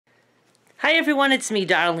Hi everyone, it's me,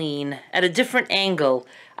 Darlene, at a different angle.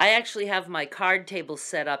 I actually have my card table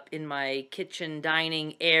set up in my kitchen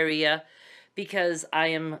dining area because I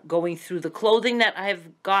am going through the clothing that I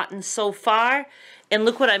have gotten so far. And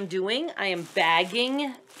look what I'm doing. I am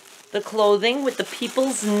bagging the clothing with the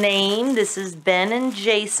people's name. This is Ben and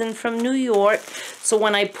Jason from New York. So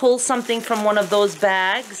when I pull something from one of those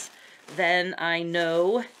bags, then I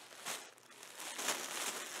know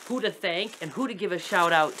who to thank and who to give a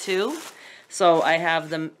shout out to. So I have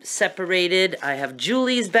them separated. I have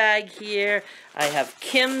Julie's bag here. I have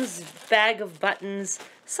Kim's bag of buttons.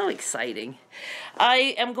 So exciting.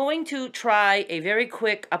 I am going to try a very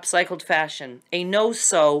quick upcycled fashion, a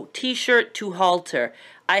no-sew t-shirt to halter.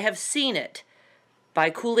 I have seen it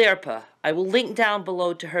by Kulerpa. I will link down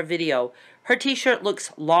below to her video. Her t-shirt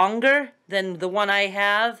looks longer than the one I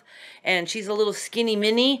have, and she's a little skinny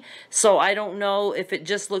mini, so I don't know if it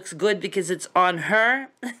just looks good because it's on her.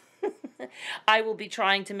 I will be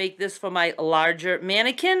trying to make this for my larger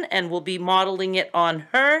mannequin and will be modeling it on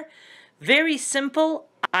her. Very simple.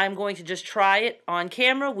 I'm going to just try it on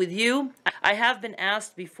camera with you. I have been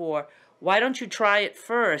asked before, why don't you try it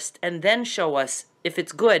first and then show us if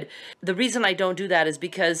it's good? The reason I don't do that is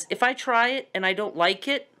because if I try it and I don't like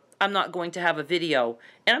it, I'm not going to have a video.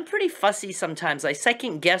 And I'm pretty fussy sometimes. I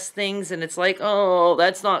second guess things and it's like, oh,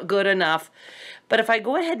 that's not good enough. But if I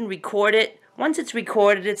go ahead and record it, once it's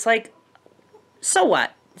recorded, it's like, so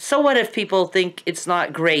what? So what if people think it's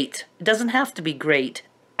not great? It doesn't have to be great.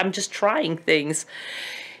 I'm just trying things.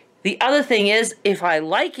 The other thing is, if I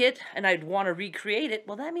like it and I'd want to recreate it,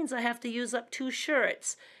 well, that means I have to use up 2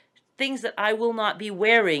 shirts. Things that I will not be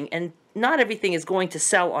wearing, and not everything is going to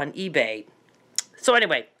sell on eBay. So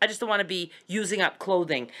anyway, I just don't want to be using up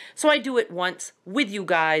clothing. So I do it once with you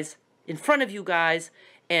guys, in front of you guys,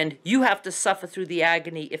 and you have to suffer through the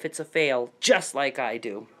agony if it's a fail, just like I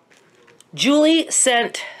do. Julie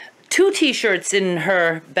sent 2 t-shirts in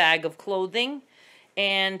her bag of clothing,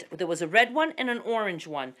 and there was a red one and an orange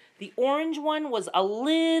one. The orange one was a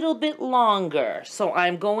little bit longer, so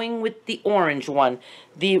I'm going with the orange one.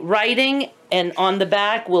 The writing and on the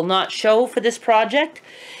back will not show for this project,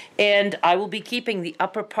 and I will be keeping the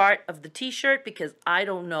upper part of the t-shirt because I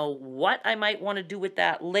don't know what I might want to do with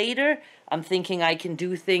that later. I'm thinking I can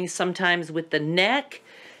do things sometimes with the neck.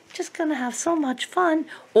 Just gonna have so much fun.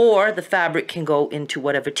 Or the fabric can go into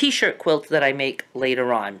whatever t-shirt quilt that I make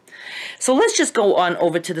later on. So let's just go on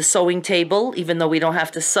over to the sewing table, even though we don't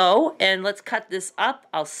have to sew, and let's cut this up.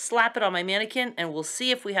 I'll slap it on my mannequin and we'll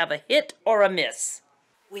see if we have a hit or a miss.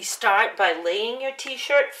 We start by laying your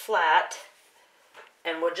t-shirt flat,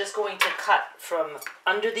 and we're just going to cut from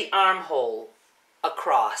under the armhole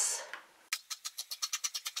across.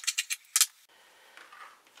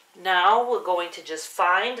 Now we're going to just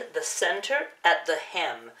find the center at the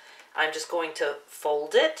hem. I'm just going to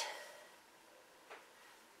fold it,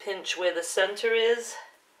 pinch where the center is,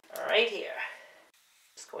 right here.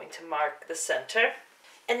 Just going to mark the center.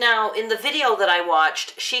 And now in the video that I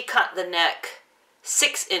watched, she cut the neck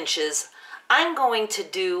 6 inches. I'm going to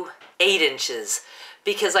do 8 inches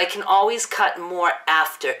because I can always cut more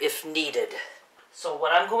after if needed. So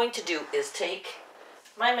what I'm going to do is take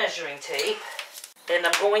my measuring tape, and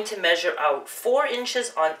I'm going to measure out 4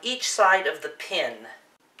 inches on each side of the pin.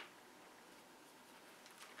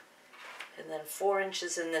 And then 4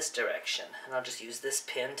 inches in this direction. And I'll just use this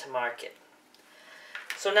pin to mark it.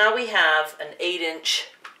 So now we have an 8-inch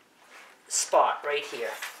spot right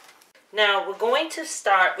here. Now we're going to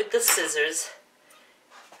start with the scissors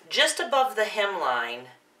just above the hemline.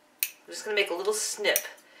 I'm just going to make a little snip.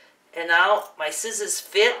 And now my scissors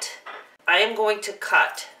fit. I am going to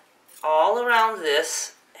cut all around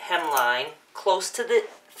this hemline, close to the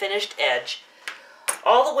finished edge,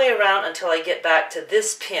 all the way around until I get back to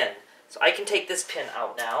this pin. So I can take this pin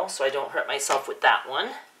out now so I don't hurt myself with that one.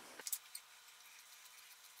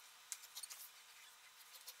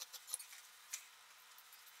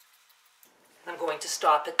 I'm going to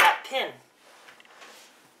stop at that pin.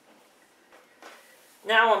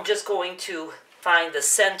 Now I'm just going to find the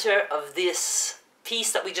center of this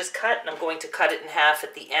piece that we just cut, and I'm going to cut it in half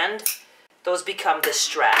at the end. Those become the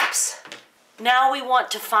straps. Now we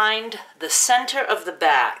want to find the center of the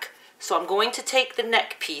back. So I'm going to take the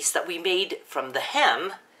neck piece that we made from the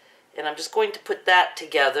hem, and I'm just going to put that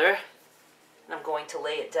together, and I'm going to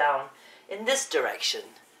lay it down in this direction.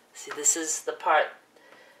 See, this is the part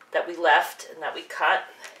that we left and that we cut.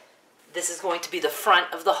 This is going to be the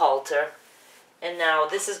front of the halter, and now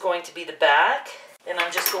this is going to be the back, and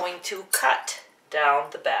I'm just going to cut down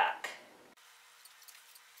the back.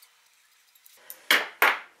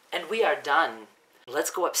 And we are done.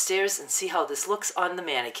 Let's go upstairs and see how this looks on the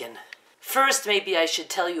mannequin. First, maybe I should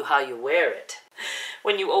tell you how you wear it.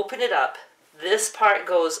 When you open it up, this part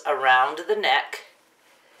goes around the neck,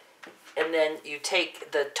 and then you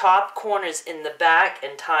take the top corners in the back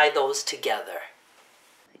and tie those together.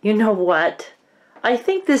 You know what? I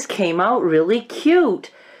think this came out really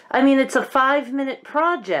cute. I mean, it's a 5-minute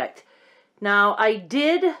project. Now, I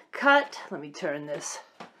did cut, let me turn this.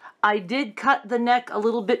 I did cut the neck a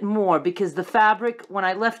little bit more because the fabric, when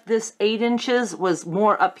I left this 8 inches, was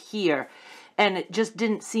more up here. And it just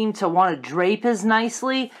didn't seem to want to drape as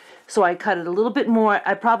nicely. So I cut it a little bit more.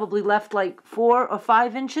 I probably left like 4 or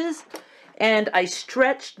 5 inches. And I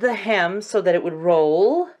stretched the hem so that it would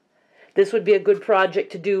roll. This would be a good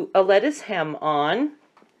project to do a lettuce hem on.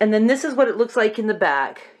 And then this is what it looks like in the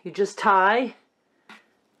back. You just tie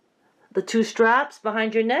the 2 straps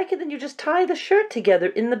behind your neck, and then you just tie the shirt together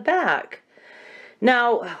in the back.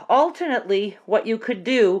 Now, alternately, what you could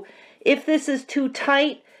do, if this is too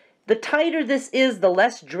tight, the tighter this is, the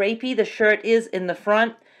less drapey the shirt is in the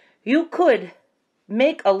front. You could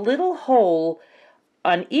make a little hole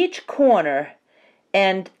on each corner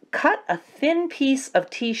and cut a thin piece of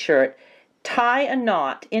t-shirt, tie a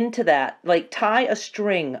knot into that, like tie a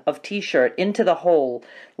string of t-shirt into the hole,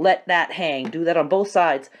 let that hang, do that on both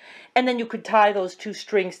sides, and then you could tie those 2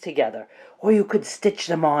 strings together, or you could stitch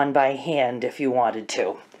them on by hand if you wanted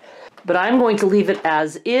to. But I'm going to leave it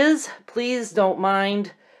as is. Please don't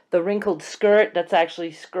mind the wrinkled skirt. That's actually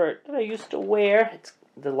a skirt that I used to wear.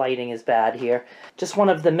 The lighting is bad here. Just one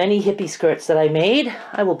of the many hippie skirts that I made.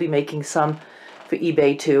 I will be making some for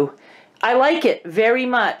eBay too. I like it very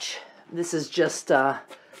much. This is just a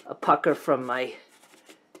pucker from my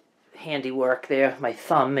handiwork there, my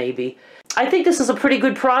thumb maybe. I think this is a pretty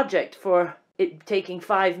good project for it taking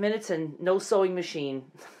 5 minutes and no sewing machine.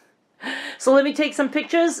 So let me take some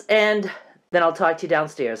pictures and then I'll talk to you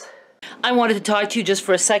downstairs. I wanted to talk to you just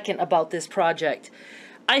for a second about this project.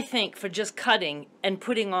 I think for just cutting and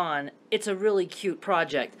putting on, it's a really cute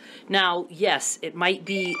project. Now, yes, it might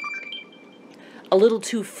be a little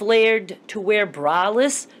too flared to wear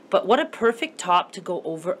braless, but what a perfect top to go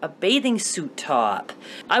over a bathing suit top.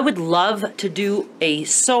 I would love to do a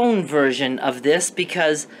sewn version of this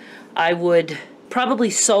because I would probably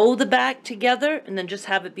sew the back together and then just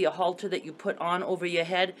have it be a halter that you put on over your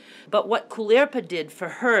head. But what Kulerpa did for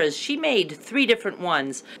hers, she made 3 different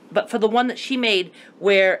ones. But for the one that she made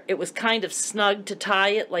where it was kind of snug to tie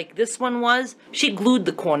it like this one was, she glued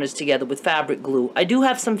the corners together with fabric glue. I do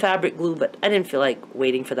have some fabric glue, but I didn't feel like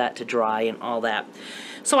waiting for that to dry and all that.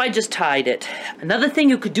 So I just tied it. Another thing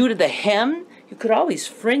you could do to the hem, you could always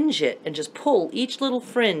fringe it and just pull each little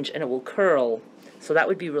fringe and it will curl. So that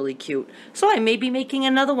would be really cute. So I may be making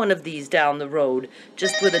another one of these down the road,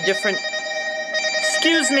 just with a different...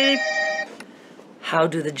 Excuse me. How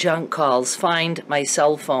do the junk calls find my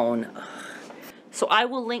cell phone? So I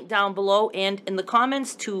will link down below and in the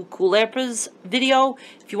comments to Kulerpa's video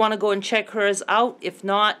if you want to go and check hers out. If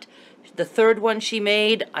not, the 3rd one she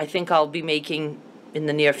made, I think I'll be making in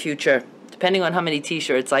the near future, depending on how many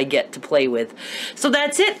t-shirts I get to play with. So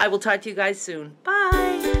that's it. I will talk to you guys soon. Bye.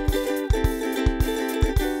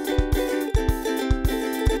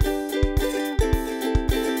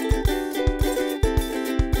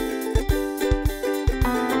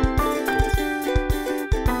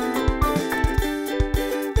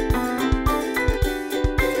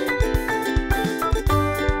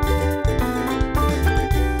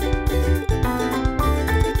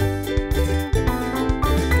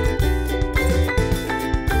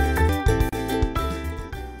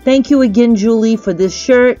 Thank you again, Julie, for this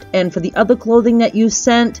shirt and for the other clothing that you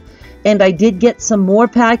sent. And I did get some more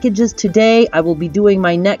packages today. I will be doing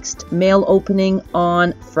my next mail opening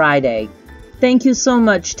on Friday. Thank you so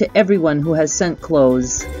much to everyone who has sent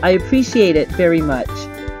clothes. I appreciate it very much.